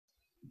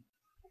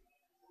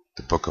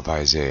The book of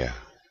Isaiah,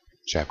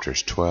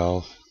 chapters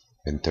 12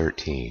 and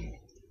 13.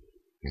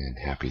 And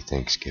happy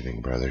Thanksgiving,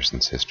 brothers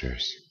and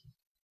sisters.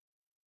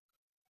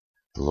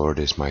 The Lord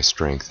is my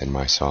strength and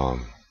my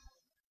song.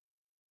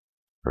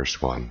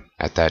 Verse 1.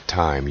 At that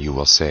time you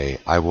will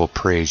say, I will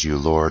praise you,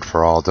 Lord,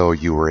 for although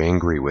you were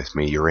angry with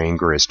me, your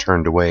anger is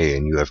turned away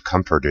and you have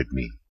comforted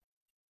me.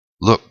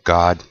 Look,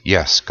 God,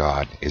 yes,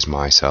 God is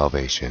my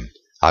salvation.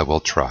 I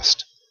will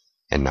trust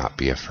and not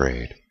be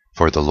afraid.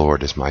 For the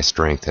Lord is my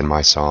strength and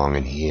my song,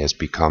 and he has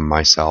become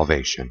my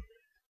salvation.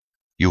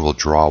 You will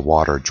draw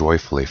water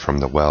joyfully from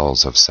the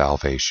wells of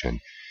salvation,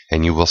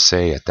 and you will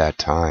say at that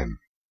time,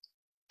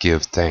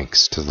 Give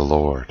thanks to the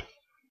Lord.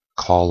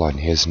 Call on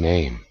his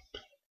name.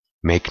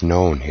 Make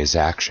known his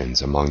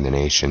actions among the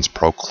nations.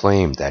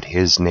 Proclaim that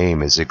his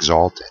name is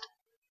exalted.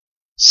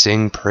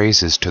 Sing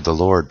praises to the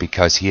Lord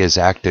because he has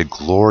acted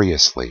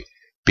gloriously,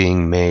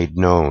 being made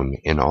known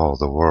in all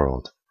the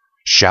world.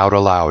 Shout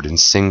aloud and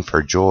sing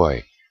for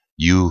joy,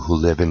 you who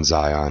live in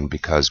Zion,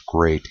 because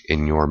great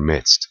in your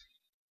midst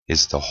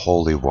is the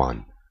Holy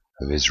One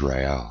of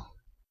Israel.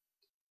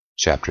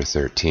 Chapter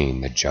 13,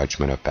 the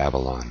Judgment of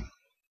Babylon.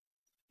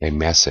 A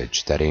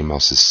message that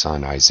Amos'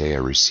 son Isaiah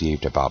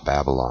received about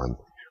Babylon.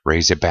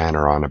 Raise a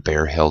banner on a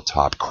bare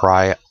hilltop.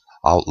 Cry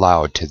out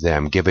loud to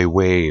them. Give a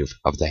wave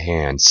of the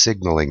hand,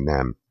 signaling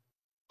them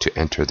to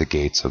enter the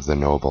gates of the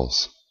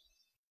nobles.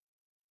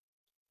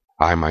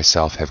 I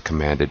myself have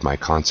commanded my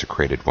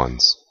consecrated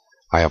ones.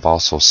 I have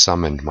also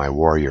summoned my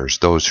warriors,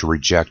 those who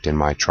reject in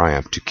my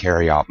triumph, to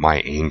carry out my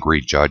angry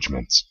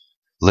judgments.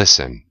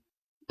 Listen,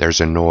 there's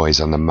a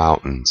noise on the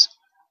mountains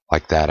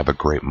like that of a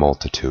great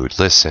multitude.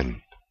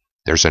 Listen,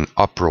 there's an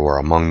uproar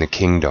among the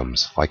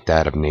kingdoms like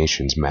that of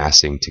nations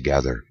massing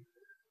together.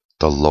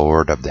 The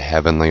Lord of the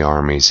heavenly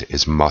armies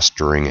is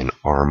mustering an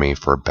army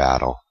for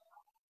battle.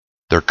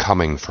 They're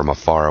coming from a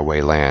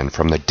faraway land,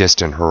 from the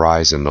distant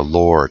horizon, the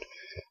Lord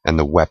and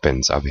the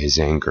weapons of his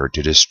anger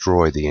to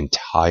destroy the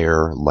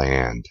entire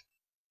land.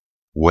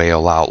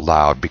 Wail out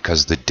loud,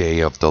 because the day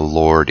of the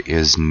Lord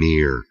is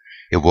near.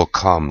 It will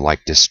come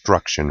like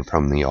destruction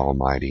from the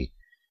Almighty.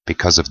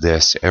 Because of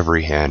this,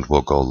 every hand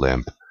will go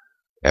limp.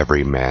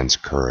 Every man's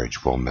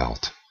courage will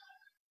melt.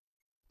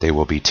 They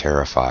will be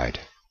terrified.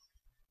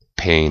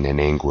 Pain and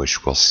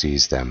anguish will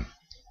seize them.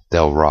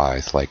 They'll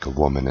writhe like a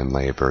woman in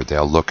labor.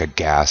 They'll look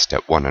aghast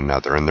at one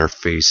another, and their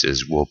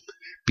faces will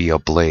be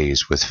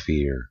ablaze with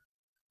fear.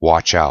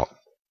 Watch out.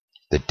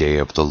 The day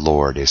of the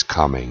Lord is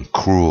coming,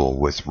 cruel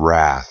with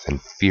wrath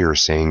and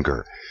fierce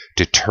anger,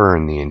 to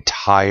turn the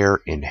entire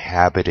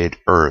inhabited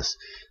earth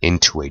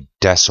into a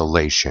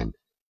desolation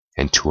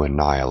and to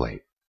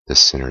annihilate the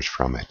sinners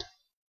from it.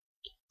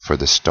 For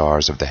the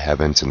stars of the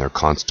heavens and their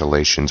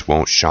constellations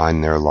won't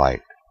shine their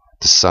light.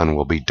 The sun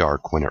will be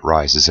dark when it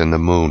rises, and the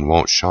moon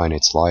won't shine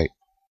its light.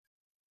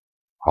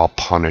 I'll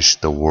punish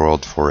the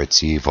world for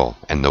its evil,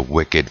 and the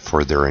wicked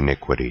for their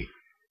iniquity.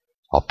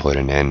 I'll put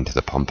an end to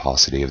the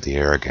pomposity of the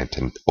arrogant,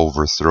 and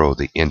overthrow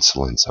the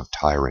insolence of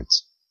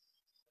tyrants.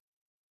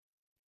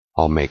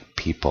 I'll make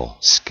people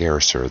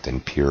scarcer than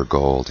pure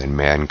gold, and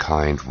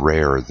mankind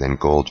rarer than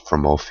gold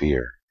from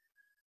Ophir.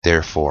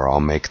 Therefore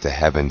I'll make the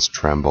heavens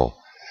tremble.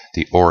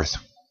 The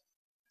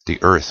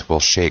earth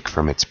will shake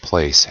from its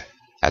place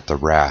at the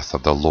wrath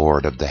of the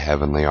Lord of the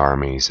heavenly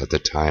armies, at the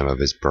time of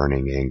his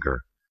burning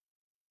anger.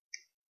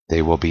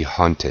 They will be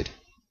hunted.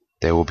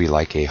 They will be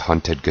like a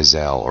hunted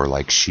gazelle, or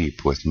like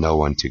sheep with no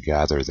one to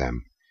gather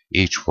them.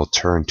 Each will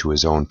turn to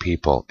his own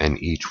people,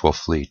 and each will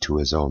flee to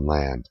his own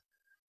land.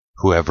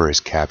 Whoever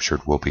is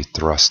captured will be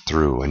thrust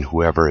through, and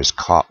whoever is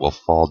caught will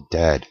fall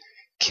dead,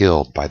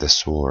 killed by the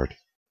sword.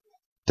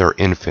 Their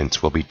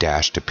infants will be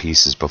dashed to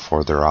pieces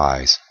before their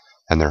eyes,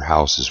 and their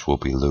houses will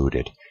be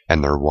looted,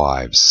 and their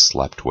wives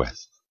slept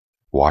with.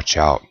 Watch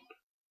out.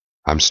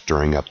 I'm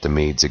stirring up the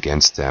Medes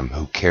against them,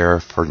 who care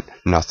for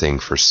nothing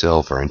for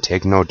silver and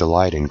take no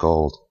delight in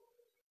gold.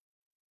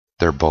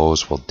 Their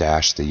bows will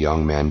dash the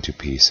young men to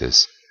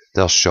pieces.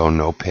 They'll show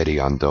no pity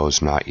on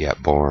those not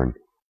yet born,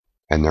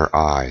 and their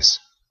eyes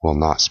will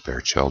not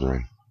spare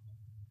children.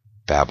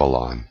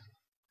 Babylon,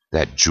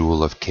 that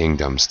jewel of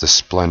kingdoms, the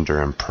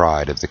splendor and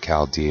pride of the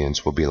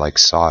Chaldeans, will be like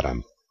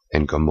Sodom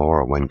and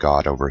Gomorrah when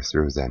God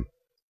overthrew them.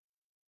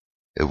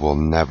 It will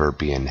never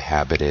be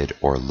inhabited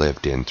or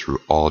lived in through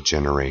all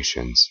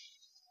generations.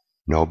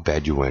 No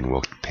Bedouin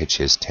will pitch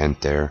his tent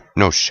there.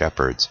 No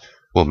shepherds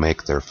will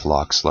make their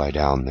flocks lie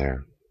down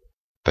there.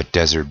 But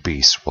desert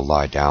beasts will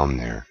lie down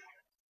there,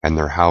 and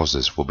their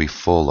houses will be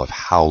full of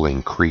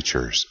howling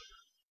creatures.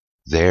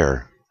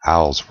 There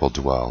owls will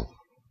dwell,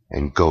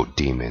 and goat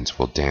demons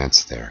will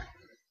dance there.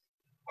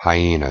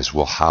 Hyenas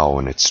will howl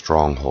in its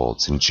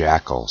strongholds, and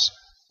jackals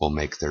will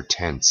make their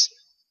tents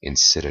in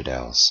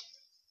citadels.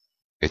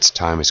 Its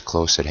time is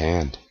close at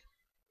hand,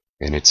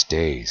 and its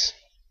days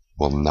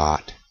will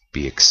not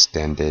be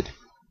extended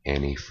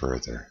any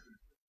further.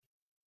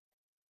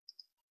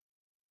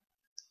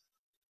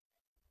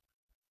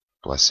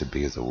 Blessed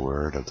be the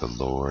word of the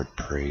Lord.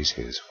 Praise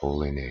his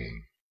holy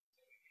name.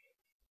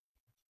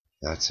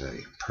 That's a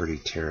pretty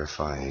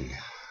terrifying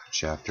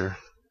chapter.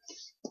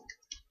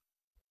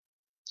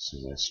 So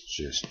let's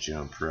just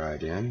jump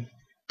right in.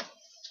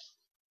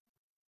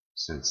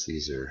 Since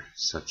these are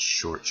such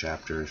short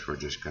chapters, we're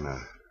just going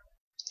to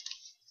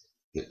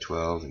hit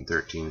 12 and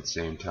 13 at the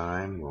same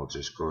time. We'll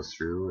just go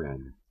through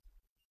and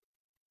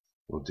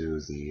we'll do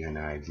the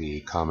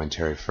NIV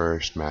commentary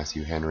first,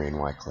 Matthew Henry and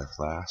Wycliffe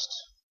last.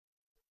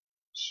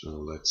 So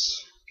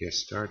let's get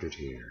started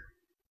here.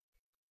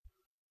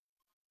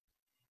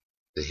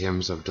 The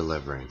hymns of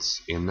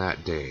deliverance. In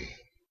that day,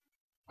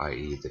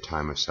 i.e. the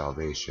time of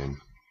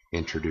salvation,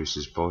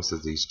 introduces both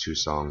of these two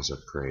songs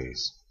of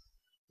praise.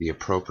 The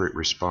appropriate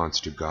response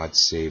to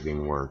God's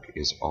saving work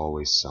is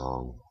always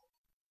song.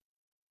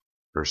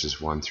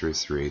 Verses 1 through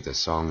 3, the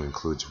song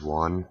includes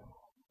one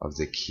of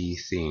the key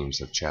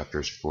themes of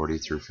chapters 40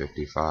 through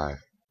 55.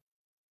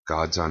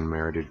 God's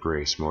unmerited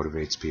grace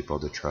motivates people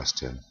to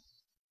trust Him.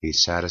 He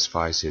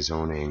satisfies His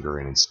own anger,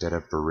 and instead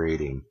of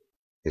berating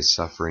His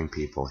suffering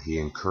people, He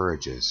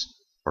encourages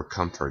or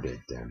comforted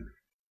them.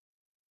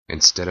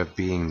 Instead of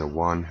being the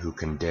one who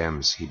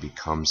condemns, He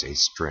becomes a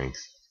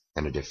strength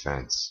and a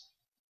defense.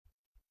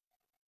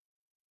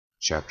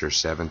 Chapters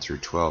 7 through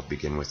 12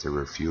 begin with a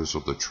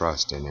refusal to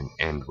trust and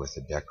end with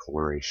a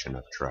declaration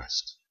of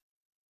trust.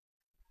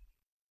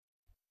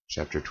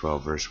 Chapter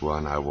 12 verse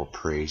 1, I will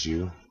praise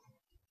you.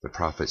 The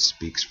prophet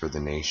speaks for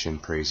the nation,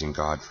 praising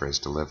God for His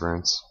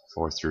deliverance.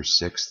 4 through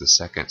 6, the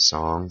second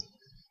song,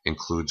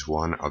 includes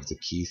one of the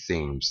key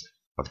themes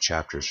of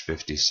chapters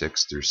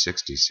 56 through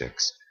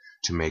 66,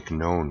 to make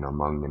known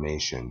among the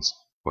nations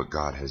what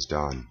God has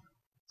done.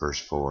 Verse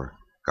 4,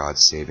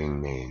 God's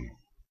saving name.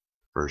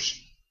 Verse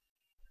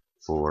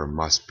 4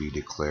 must be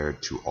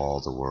declared to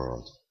all the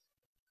world.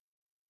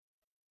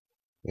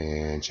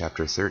 And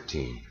chapter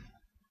 13,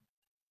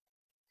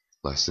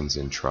 lessons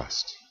in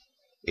trust.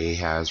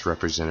 Ahaz,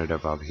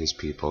 representative of his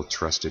people,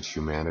 trusted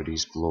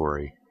humanity's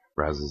glory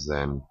rather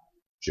than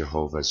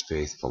Jehovah's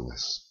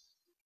faithfulness.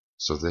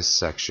 So this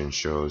section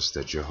shows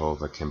that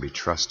Jehovah can be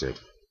trusted,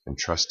 and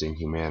trusting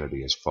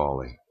humanity is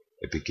folly.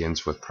 It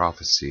begins with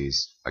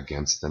prophecies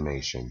against the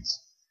nations,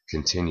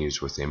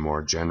 continues with a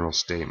more general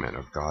statement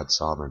of God's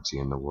sovereignty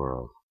in the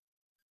world,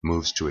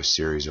 moves to a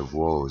series of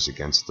woes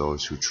against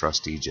those who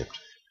trust Egypt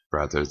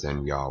rather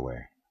than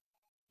Yahweh,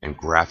 and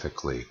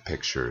graphically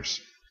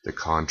pictures the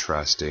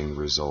contrasting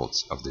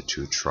results of the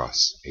two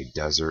trusts, a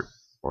desert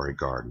or a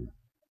garden.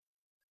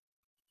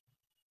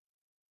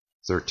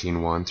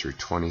 13:1 through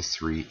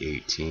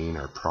 23:18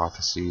 are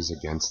prophecies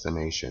against the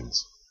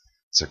nations.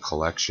 It's a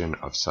collection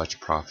of such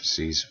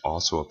prophecies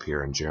also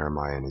appear in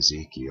Jeremiah and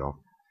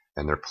Ezekiel,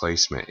 and their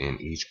placement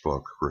in each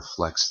book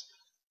reflects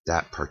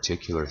that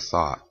particular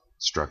thought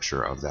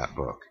structure of that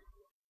book.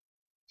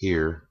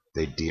 Here,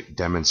 they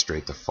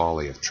demonstrate the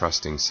folly of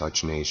trusting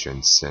such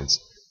nations,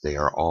 since they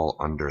are all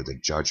under the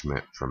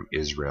judgment from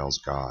Israel's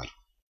God.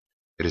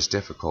 It is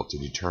difficult to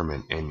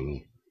determine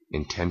any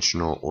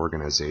intentional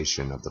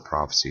organization of the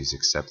prophecies,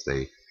 except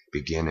they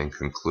begin and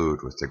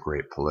conclude with the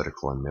great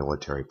political and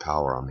military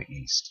power on the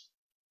east,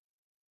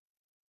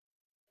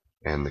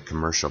 and the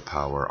commercial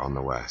power on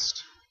the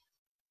west.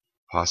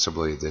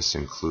 Possibly this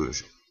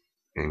inclusio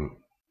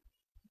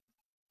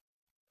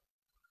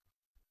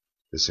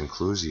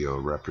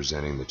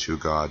representing the two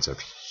gods of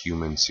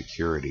human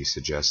security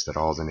suggests that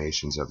all the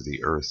nations of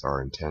the earth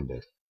are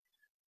intended.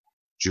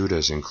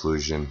 Judah's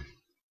inclusion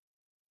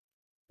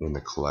in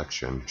the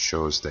collection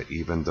shows that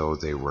even though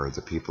they were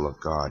the people of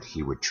God,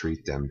 He would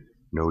treat them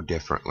no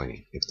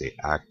differently if they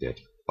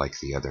acted like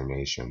the other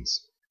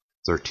nations.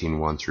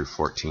 13:1 through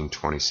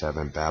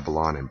 14:27,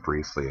 Babylon and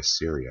briefly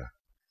Assyria.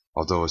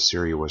 Although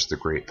Assyria was the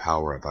great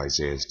power of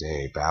Isaiah's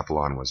day,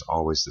 Babylon was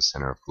always the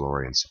center of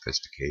glory and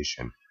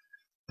sophistication.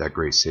 That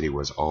great city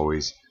was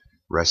always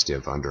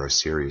restive under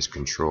Assyria's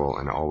control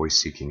and always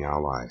seeking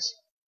allies.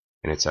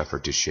 In its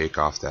effort to shake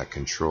off that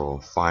control,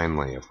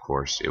 finally, of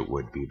course, it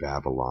would be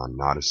Babylon,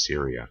 not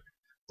Assyria,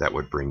 that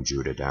would bring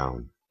Judah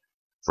down.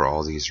 For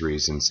all these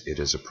reasons, it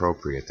is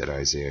appropriate that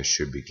Isaiah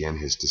should begin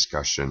his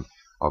discussion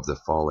of the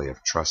folly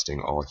of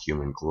trusting all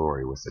human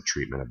glory with the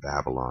treatment of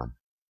Babylon.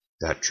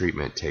 That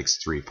treatment takes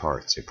three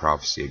parts: a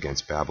prophecy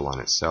against Babylon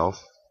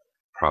itself,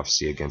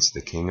 prophecy against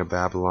the king of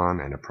Babylon,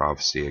 and a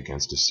prophecy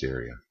against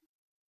Assyria.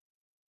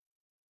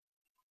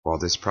 While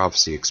this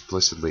prophecy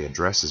explicitly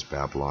addresses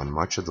Babylon,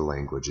 much of the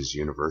language is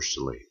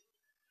universally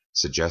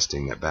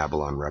suggesting that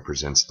Babylon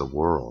represents the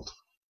world.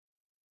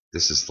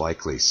 This is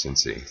likely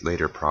since a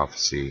later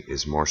prophecy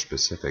is more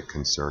specific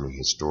concerning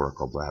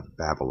historical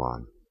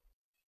Babylon.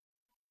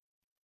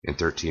 In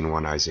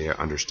 13:1, Isaiah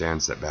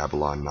understands that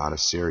Babylon, not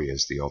Assyria,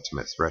 is the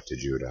ultimate threat to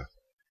Judah.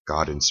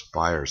 God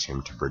inspires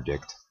him to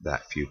predict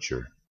that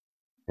future.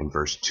 In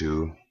verse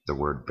 2, the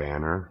word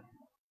banner.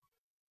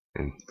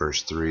 In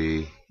verse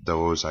 3,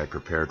 those I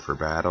prepared for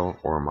battle,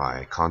 or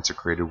my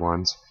consecrated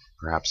ones,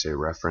 perhaps a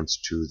reference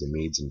to the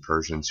Medes and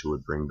Persians who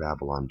would bring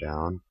Babylon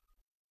down.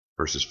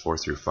 Verses 4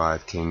 through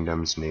 5,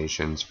 kingdoms,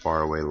 nations,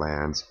 faraway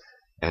lands,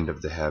 end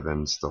of the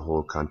heavens, the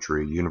whole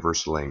country,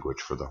 universal language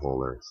for the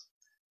whole earth.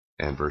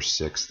 And verse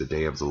 6, the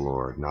day of the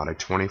Lord, not a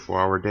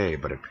 24-hour day,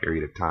 but a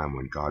period of time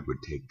when God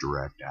would take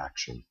direct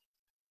action.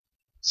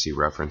 See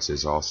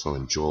references also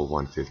in Joel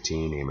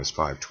 1:15, Amos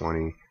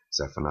 5:20,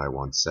 Zephaniah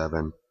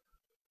 1:7.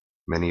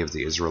 Many of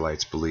the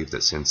Israelites believed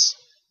that since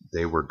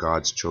they were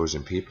God's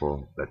chosen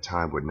people, that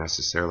time would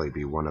necessarily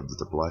be one of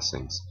the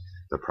blessings.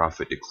 The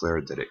prophet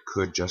declared that it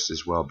could just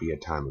as well be a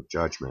time of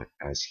judgment,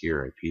 as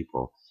here a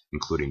people,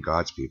 including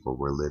God's people,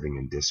 were living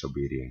in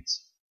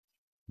disobedience.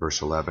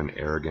 Verse 11,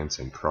 arrogance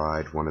and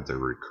pride, one of the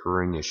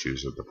recurring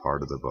issues of the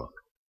part of the book.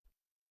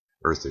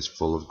 Earth is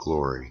full of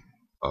glory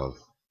of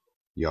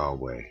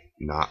Yahweh,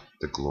 not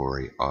the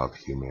glory of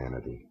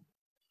humanity.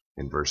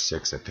 In verse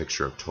 6, a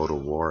picture of total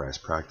war as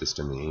practiced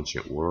in the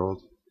ancient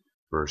world.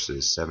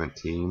 Verses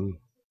 17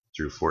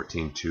 through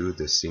 14:2,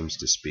 this seems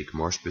to speak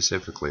more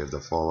specifically of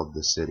the fall of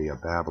the city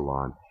of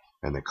Babylon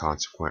and the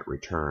consequent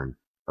return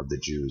of the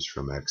Jews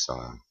from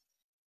exile.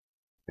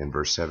 In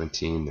verse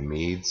 17, the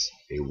Medes,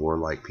 a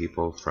warlike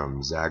people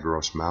from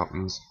Zagros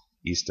Mountains,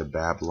 east of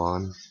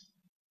Babylon.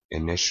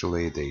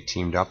 Initially, they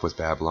teamed up with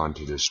Babylon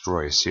to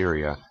destroy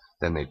Assyria.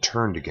 Then they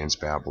turned against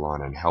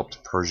Babylon and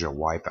helped Persia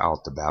wipe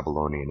out the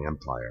Babylonian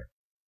Empire.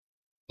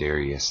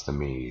 Darius the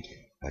Mede,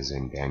 as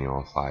in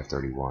Daniel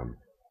 5:31.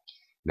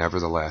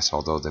 Nevertheless,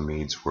 although the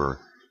Medes were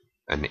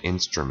an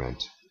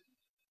instrument,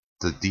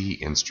 the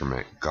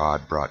instrument,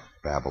 God brought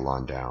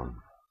Babylon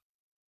down.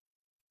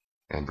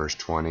 And verse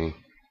 20,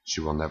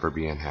 she will never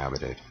be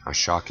inhabited. A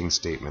shocking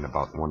statement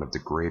about one of the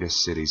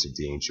greatest cities of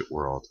the ancient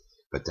world,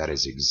 but that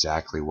is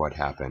exactly what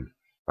happened.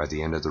 By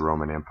the end of the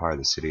Roman Empire,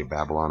 the city of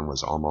Babylon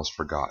was almost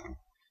forgotten,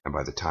 and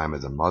by the time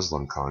of the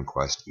Muslim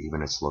conquest,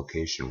 even its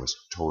location was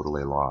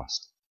totally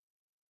lost.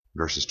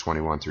 Verses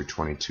 21 through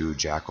 22,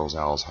 jackals,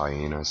 owls,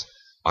 hyenas,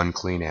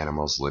 unclean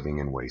animals living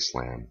in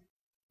wasteland.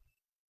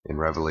 In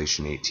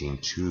Revelation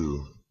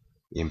 18:2,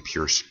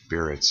 impure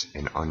spirits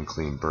and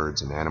unclean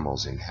birds and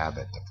animals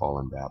inhabit the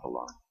fallen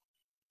Babylon.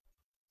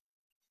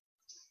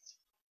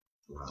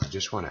 I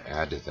just want to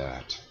add to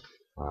that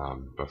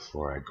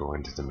before I go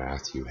into the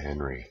Matthew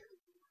Henry.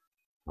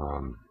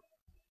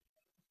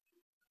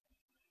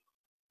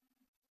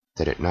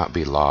 That it not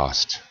be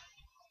lost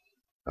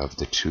of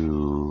the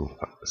two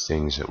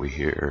things that we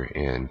hear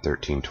in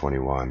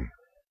 13:21.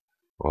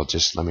 Well,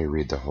 just let me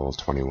read the whole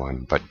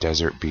 21. But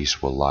desert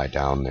beasts will lie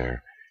down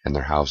there, and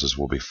their houses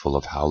will be full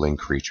of howling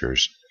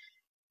creatures.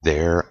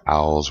 There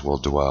owls will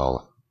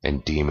dwell,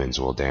 and demons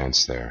will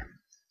dance there.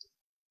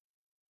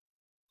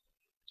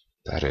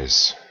 That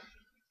is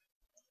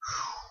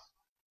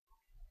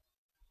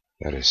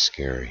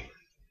scary.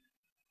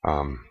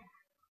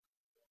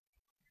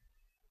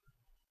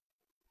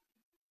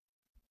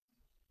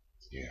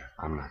 Yeah,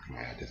 I'm not going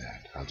to add to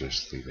that. I'll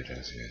just leave it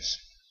as is.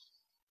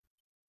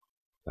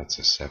 That's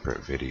a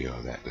separate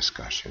video, that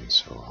discussion,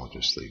 so I'll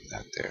just leave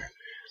that there.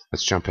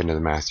 Let's jump into the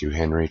Matthew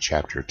Henry,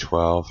 chapter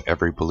 12.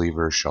 Every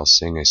believer shall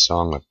sing a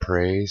song of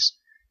praise,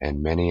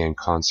 and many in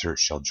concert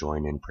shall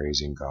join in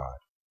praising God.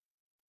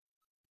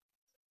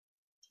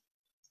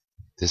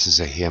 This is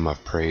a hymn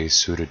of praise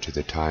suited to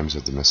the times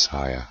of the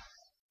Messiah.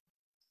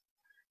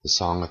 The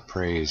song of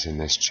praise in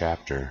this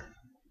chapter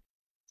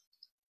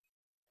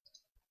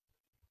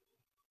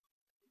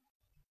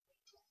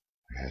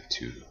I had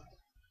to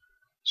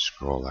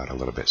scroll out a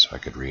little bit so I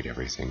could read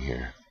everything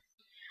here.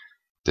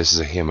 This is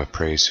a hymn of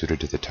praise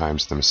suited to the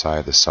times of the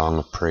Messiah. The song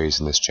of praise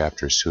in this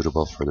chapter is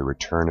suitable for the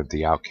return of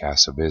the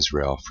outcasts of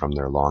Israel from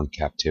their long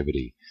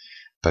captivity,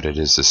 but it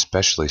is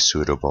especially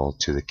suitable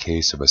to the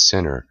case of a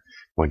sinner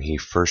when he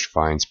first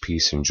finds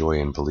peace and joy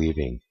in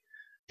believing,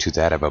 to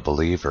that of a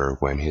believer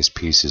when his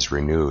peace is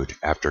renewed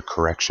after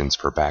corrections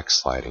for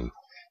backsliding,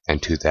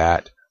 and to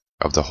that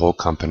of the whole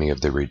company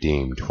of the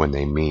redeemed when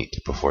they meet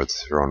before the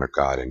throne of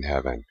God in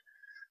heaven.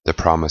 The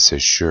promise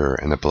is sure,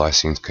 and the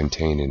blessings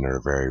contained in it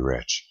are very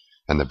rich,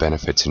 and the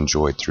benefits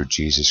enjoyed through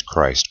Jesus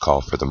Christ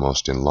call for the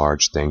most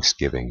enlarged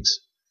thanksgivings.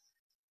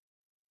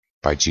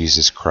 By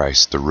Jesus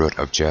Christ, the root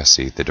of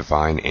Jesse, the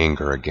divine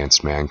anger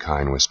against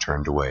mankind was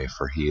turned away,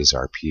 for he is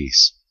our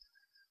peace.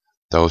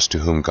 Those to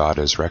whom God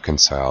is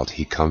reconciled,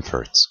 he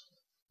comforts.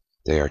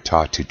 They are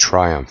taught to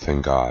triumph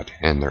in God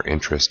and their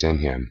interest in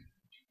him.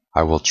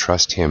 I will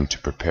trust him to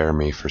prepare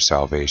me for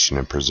salvation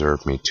and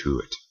preserve me to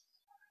it.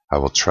 I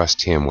will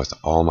trust him with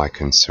all my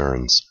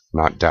concerns,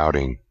 not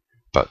doubting,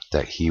 but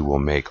that he will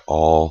make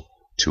all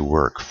to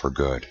work for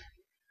good.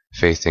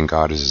 Faith in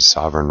God is a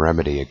sovereign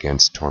remedy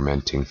against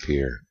tormenting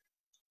fear.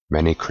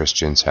 Many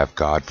Christians have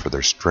God for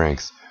their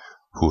strength,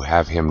 who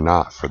have him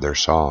not for their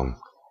song.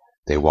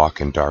 They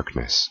walk in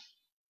darkness.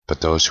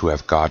 But those who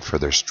have God for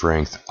their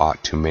strength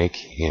ought to make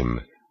him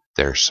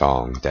their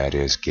song, that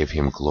is, give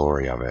him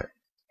glory of it,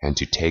 and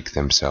to take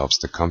themselves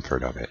the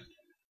comfort of it.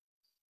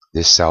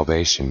 This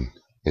salvation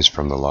is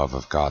from the love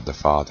of God the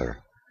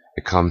Father.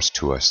 It comes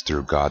to us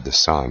through God the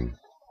Son.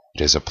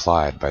 It is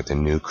applied by the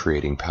new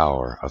creating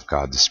power of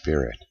God the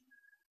Spirit.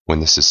 When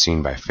this is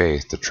seen by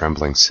faith, the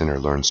trembling sinner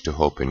learns to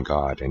hope in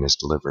God and is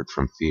delivered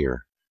from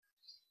fear.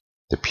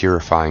 The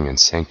purifying and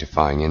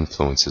sanctifying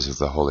influences of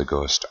the Holy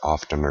Ghost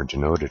often are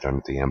denoted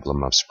under the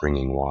emblem of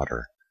springing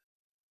water.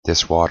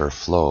 This water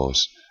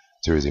flows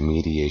through the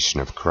mediation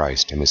of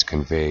Christ and is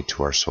conveyed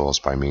to our souls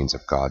by means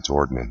of God's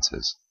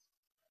ordinances.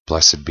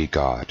 Blessed be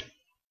God.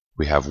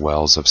 We have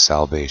wells of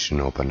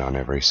salvation opened on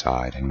every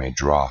side, and may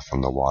draw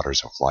from the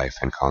waters of life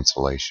and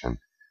consolation.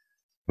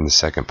 In the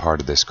second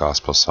part of this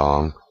gospel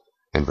song,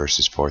 in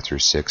verses 4 through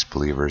 6,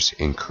 believers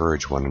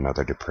encourage one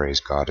another to praise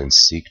God and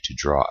seek to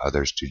draw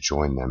others to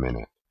join them in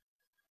it.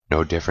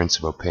 No difference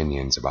of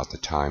opinions about the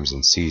times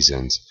and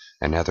seasons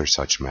and other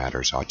such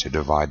matters ought to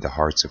divide the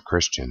hearts of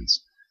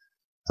Christians.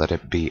 Let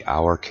it be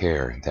our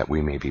care that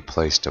we may be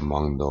placed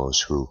among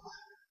those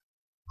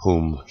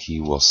whom he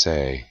will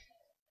say,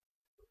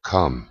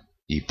 "Come,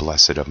 ye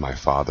blessed of my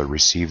Father,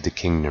 receive the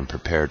kingdom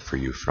prepared for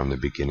you from the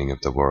beginning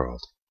of the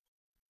world."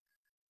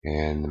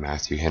 And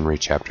Matthew Henry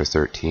chapter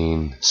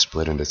 13,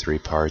 split into three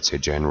parts: a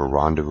general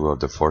rendezvous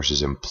of the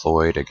forces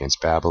employed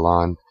against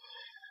Babylon,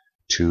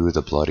 2,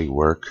 the bloody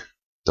work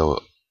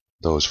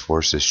those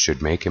forces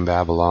should make in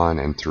Babylon,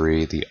 and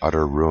 3, the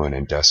utter ruin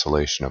and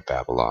desolation of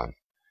Babylon.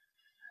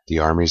 The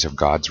armies of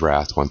God's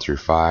wrath 1 through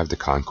 5, the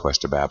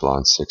conquest of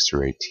Babylon 6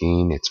 through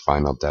 18, its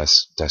final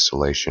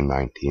desolation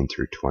 19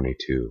 through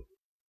 22.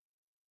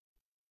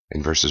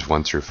 In verses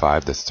 1 through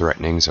 5, the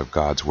threatenings of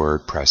God's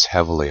word press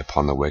heavily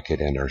upon the wicked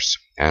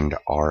and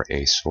are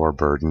a sore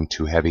burden,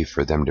 too heavy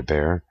for them to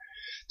bear.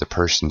 The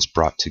persons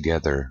brought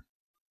together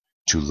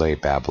to lay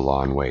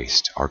Babylon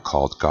waste are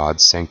called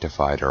God's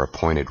sanctified or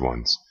appointed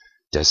ones,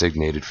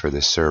 designated for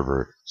this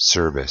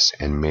service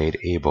and made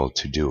able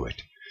to do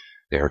it.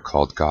 They are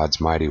called God's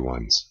mighty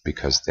ones,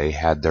 because they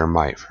had their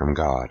might from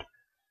God,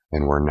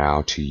 and were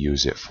now to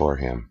use it for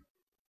him.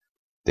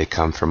 They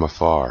come from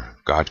afar.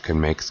 God can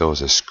make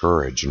those a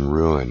scourge and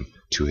ruin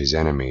to his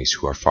enemies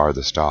who are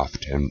farthest off,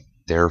 and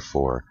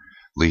therefore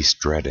least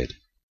dreaded.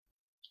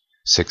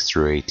 6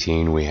 through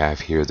 18, we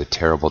have here the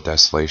terrible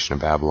desolation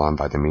of Babylon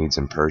by the Medes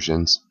and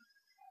Persians,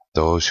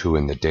 those who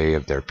in the day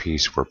of their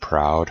peace were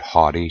proud,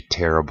 haughty,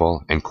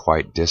 terrible, and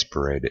quite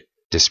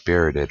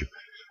dispirited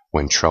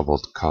when trouble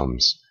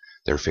comes.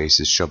 Their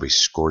faces shall be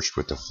scorched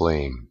with the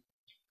flame.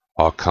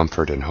 All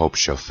comfort and hope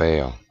shall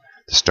fail.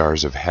 The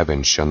stars of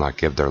heaven shall not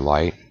give their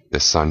light.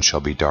 The sun shall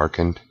be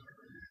darkened.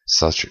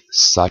 Such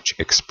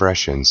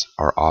expressions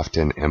are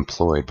often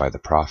employed by the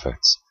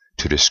prophets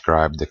to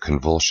describe the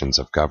convulsions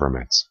of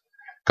governments.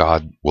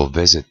 God will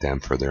visit them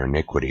for their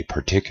iniquity,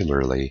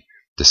 particularly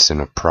the sin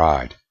of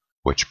pride,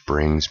 which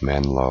brings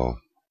men low.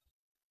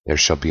 There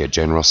shall be a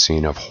general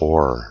scene of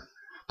horror.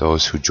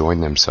 Those who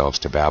join themselves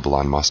to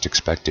Babylon must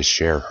expect to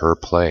share her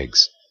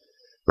plagues.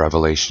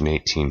 Revelation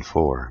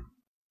 18:4.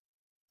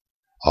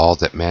 All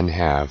that men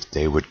have,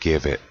 they would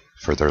give it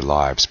for their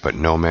lives, but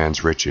no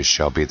man's riches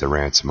shall be the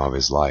ransom of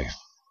his life.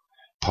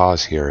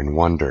 Pause here and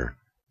wonder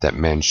that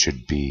men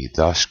should be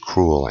thus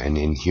cruel and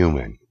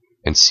inhuman,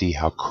 and see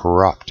how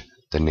corrupt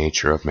the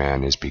nature of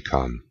man is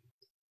become,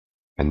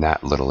 and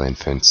that little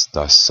infants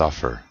thus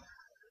suffer,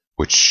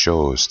 which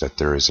shows that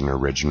there is an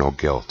original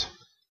guilt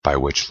by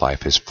which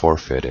life is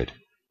forfeited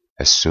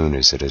as soon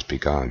as it has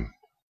begun.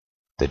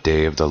 The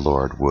day of the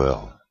Lord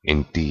will,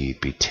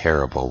 indeed, be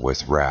terrible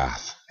with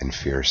wrath and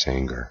fierce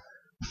anger,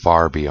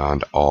 far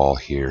beyond all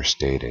here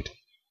stated.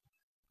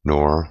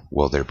 Nor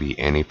will there be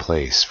any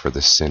place for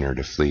the sinner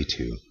to flee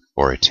to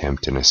or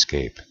attempt an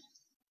escape.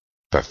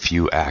 But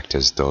few act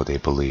as though they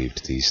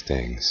believed these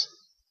things.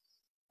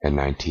 In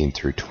 19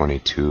 through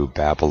 22,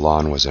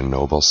 Babylon was a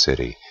noble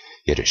city,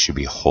 yet it should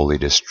be wholly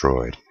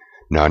destroyed.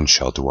 None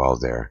shall dwell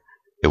there.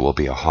 It will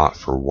be a haunt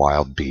for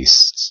wild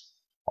beasts.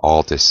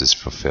 All this is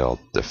fulfilled.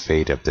 The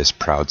fate of this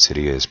proud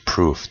city is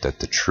proof that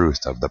the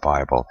truth of the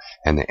Bible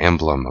and the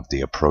emblem of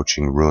the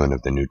approaching ruin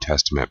of the New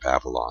Testament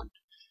Babylon,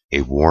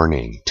 a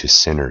warning to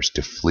sinners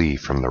to flee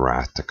from the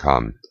wrath to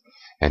come,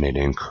 and it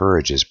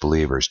encourages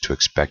believers to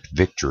expect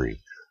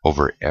victory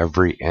over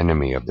every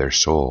enemy of their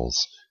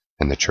souls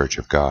and the Church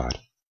of God.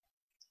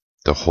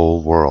 The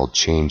whole world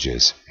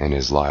changes and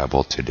is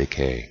liable to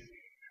decay.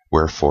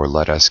 Wherefore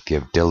let us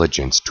give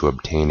diligence to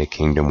obtain a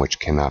kingdom which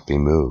cannot be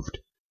moved.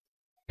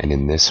 And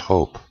in this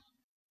hope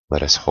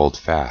let us hold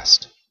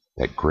fast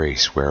that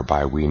grace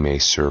whereby we may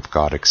serve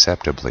God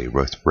acceptably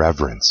with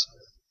reverence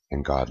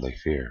and godly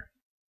fear.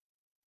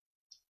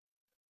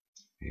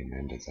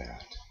 Amen to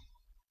that.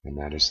 And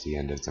that is the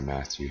end of the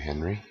Matthew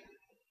Henry.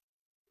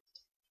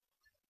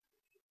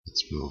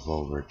 Let's move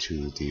over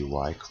to the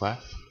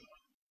Wycliffe.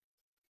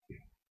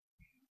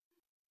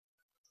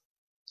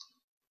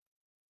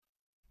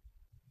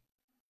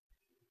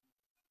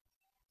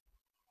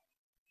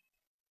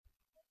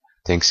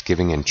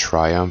 Thanksgiving and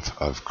Triumph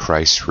of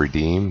Christ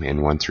Redeemed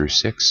in 1 through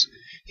 6.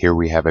 Here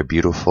we have a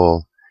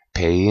beautiful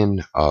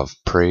paean of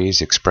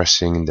praise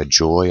expressing the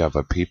joy of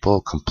a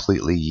people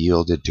completely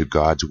yielded to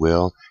God's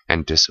will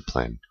and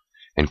discipline,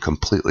 and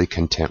completely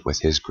content with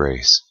his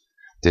grace.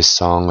 This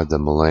song of the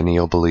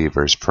millennial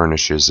believers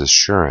furnishes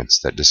assurance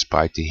that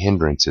despite the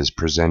hindrances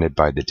presented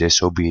by the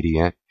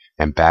disobedient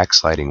and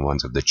backsliding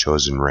ones of the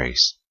chosen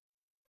race,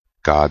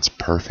 God's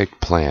perfect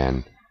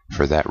plan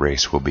for that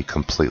race will be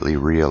completely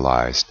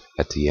realized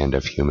at the end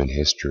of human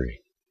history.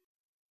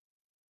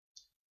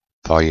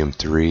 Volume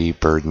 3,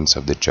 Burdens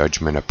of the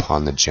Judgment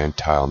upon the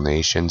Gentile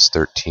Nations,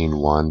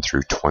 13:1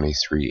 through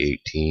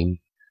 23:18.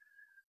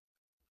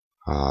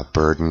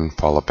 Burden,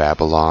 fall of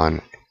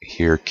Babylon.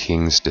 Here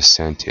King's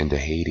descent into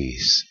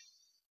Hades.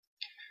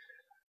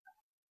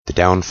 The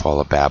downfall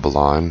of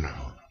Babylon,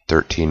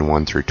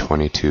 13:1 through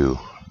 22.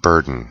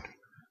 Burden.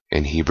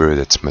 In Hebrew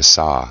that's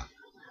Masah.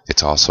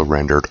 It's also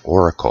rendered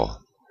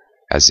oracle,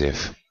 as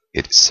if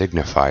it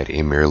signified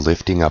a mere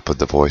lifting up of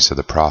the voice of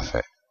the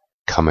prophet,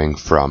 coming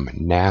from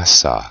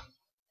Nasa,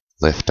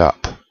 lift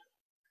up.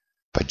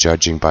 But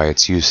judging by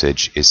its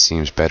usage, it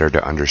seems better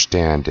to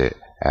understand it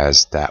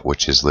as that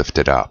which is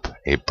lifted up,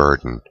 a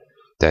burden,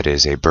 that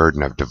is, a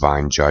burden of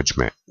divine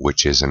judgment,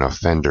 which is an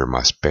offender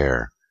must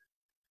bear.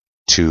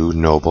 2.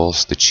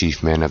 Nobles, the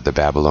chief men of the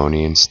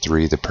Babylonians.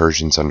 3. The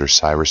Persians under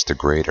Cyrus the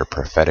Great are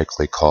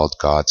prophetically called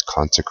God's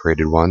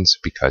consecrated ones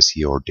because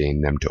he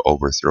ordained them to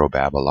overthrow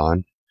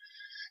Babylon.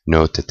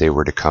 Note that they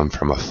were to come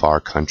from a far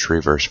country,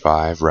 verse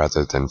 5,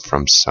 rather than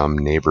from some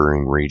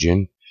neighboring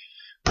region.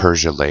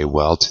 Persia lay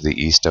well to the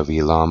east of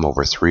Elam,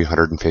 over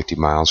 350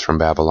 miles from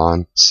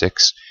Babylon.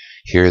 6.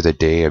 Here the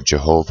day of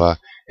Jehovah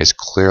is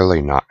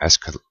clearly not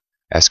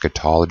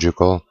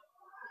eschatological,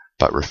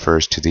 but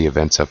refers to the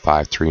events of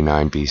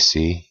 539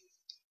 BC.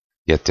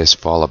 Yet this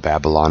fall of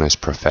Babylon is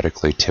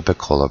prophetically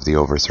typical of the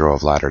overthrow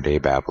of latter-day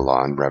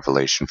Babylon,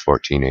 Revelation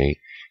 14:8,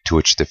 to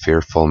which the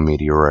fearful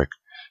meteoric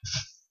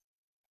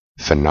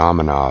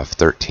phenomena of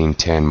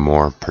 1310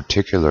 more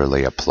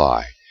particularly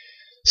apply.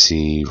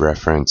 See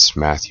reference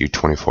Matthew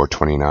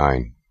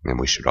 24:29, and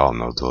we should all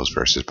know those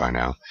verses by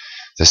now.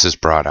 This is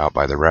brought out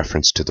by the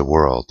reference to the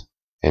world,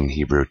 in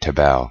Hebrew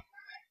Tebel,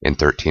 in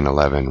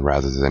 1311,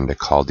 rather than the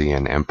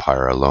Chaldean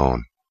Empire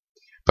alone.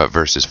 But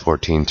verses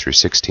 14 through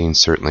 16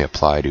 certainly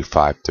apply to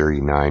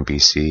 539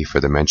 BC, for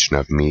the mention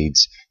of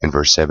Medes in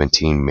verse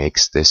 17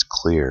 makes this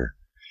clear.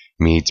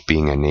 Medes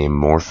being a name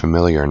more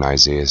familiar in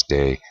Isaiah's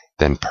day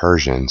than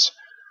Persians,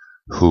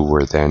 who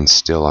were then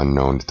still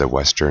unknown to the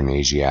Western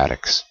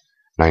Asiatics.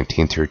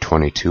 19 through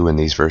 22, in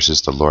these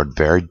verses the Lord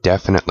very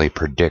definitely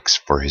predicts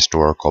for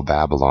historical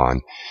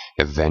Babylon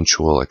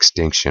eventual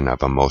extinction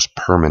of a most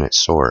permanent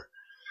sort.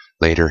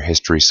 Later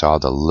history saw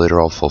the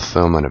literal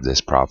fulfillment of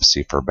this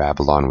prophecy, for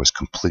Babylon was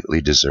completely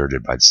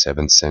deserted by the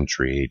 7th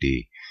century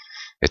AD.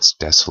 Its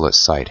desolate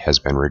site has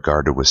been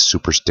regarded with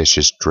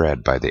superstitious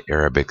dread by the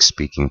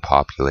Arabic-speaking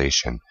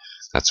population.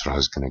 That's what I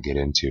was going to get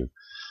into.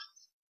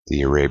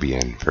 The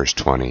Arabian, verse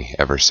 20,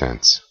 ever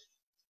since.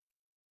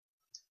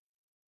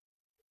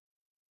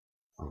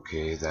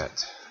 Okay,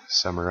 that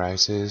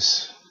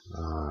summarizes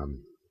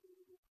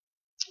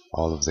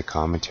all of the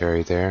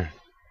commentary there.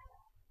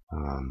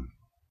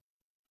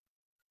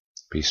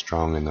 Be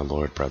strong in the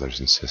Lord, brothers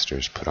and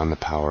sisters. Put on the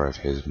power of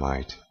his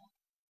might.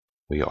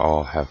 We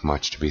all have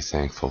much to be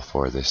thankful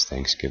for this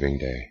Thanksgiving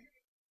Day.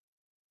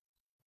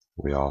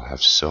 We all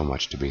have so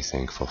much to be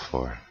thankful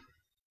for.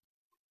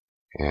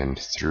 And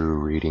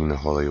through reading the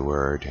Holy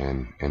Word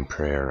and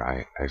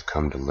prayer, I've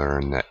come to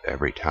learn that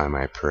every time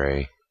I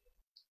pray,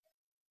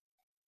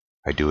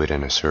 I do it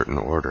in a certain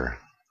order,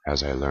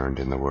 as I learned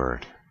in the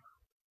Word.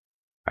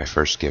 I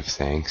first give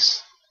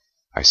thanks,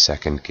 I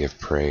second give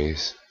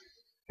praise,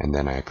 and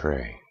then I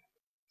pray.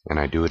 And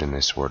I do it in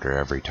this order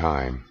every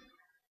time,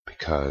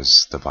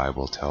 because the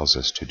Bible tells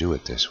us to do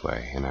it this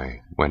way, and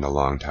I went a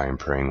long time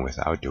praying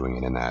without doing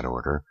it in that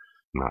order.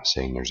 I'm not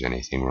saying there's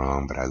anything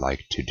wrong, but I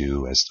like to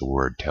do as the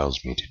Word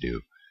tells me to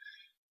do.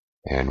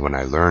 And when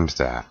I learned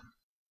that,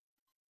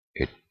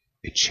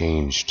 it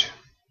changed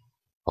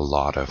a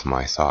lot of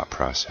my thought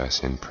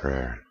process in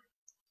prayer.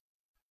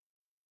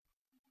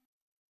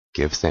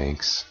 Give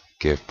thanks,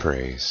 give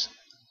praise,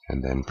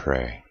 and then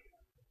pray.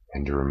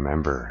 And to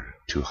remember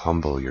to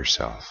humble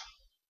yourself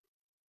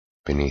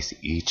beneath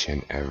each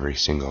and every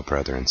single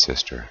brother and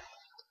sister.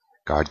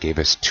 God gave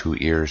us 2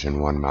 ears and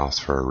 1 mouth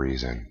for a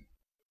reason,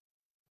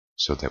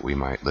 so that we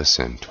might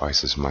listen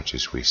twice as much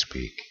as we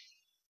speak.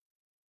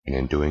 And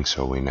in doing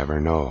so, we never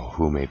know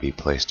who may be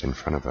placed in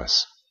front of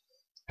us,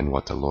 and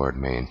what the Lord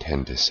may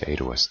intend to say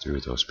to us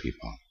through those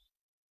people.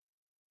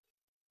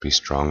 Be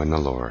strong in the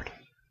Lord.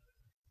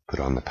 Put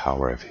on the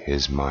power of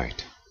his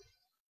might.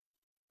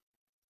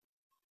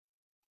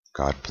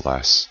 God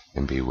bless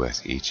and be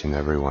with each and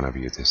every one of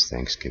you this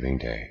Thanksgiving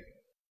Day.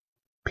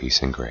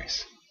 Peace and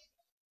grace.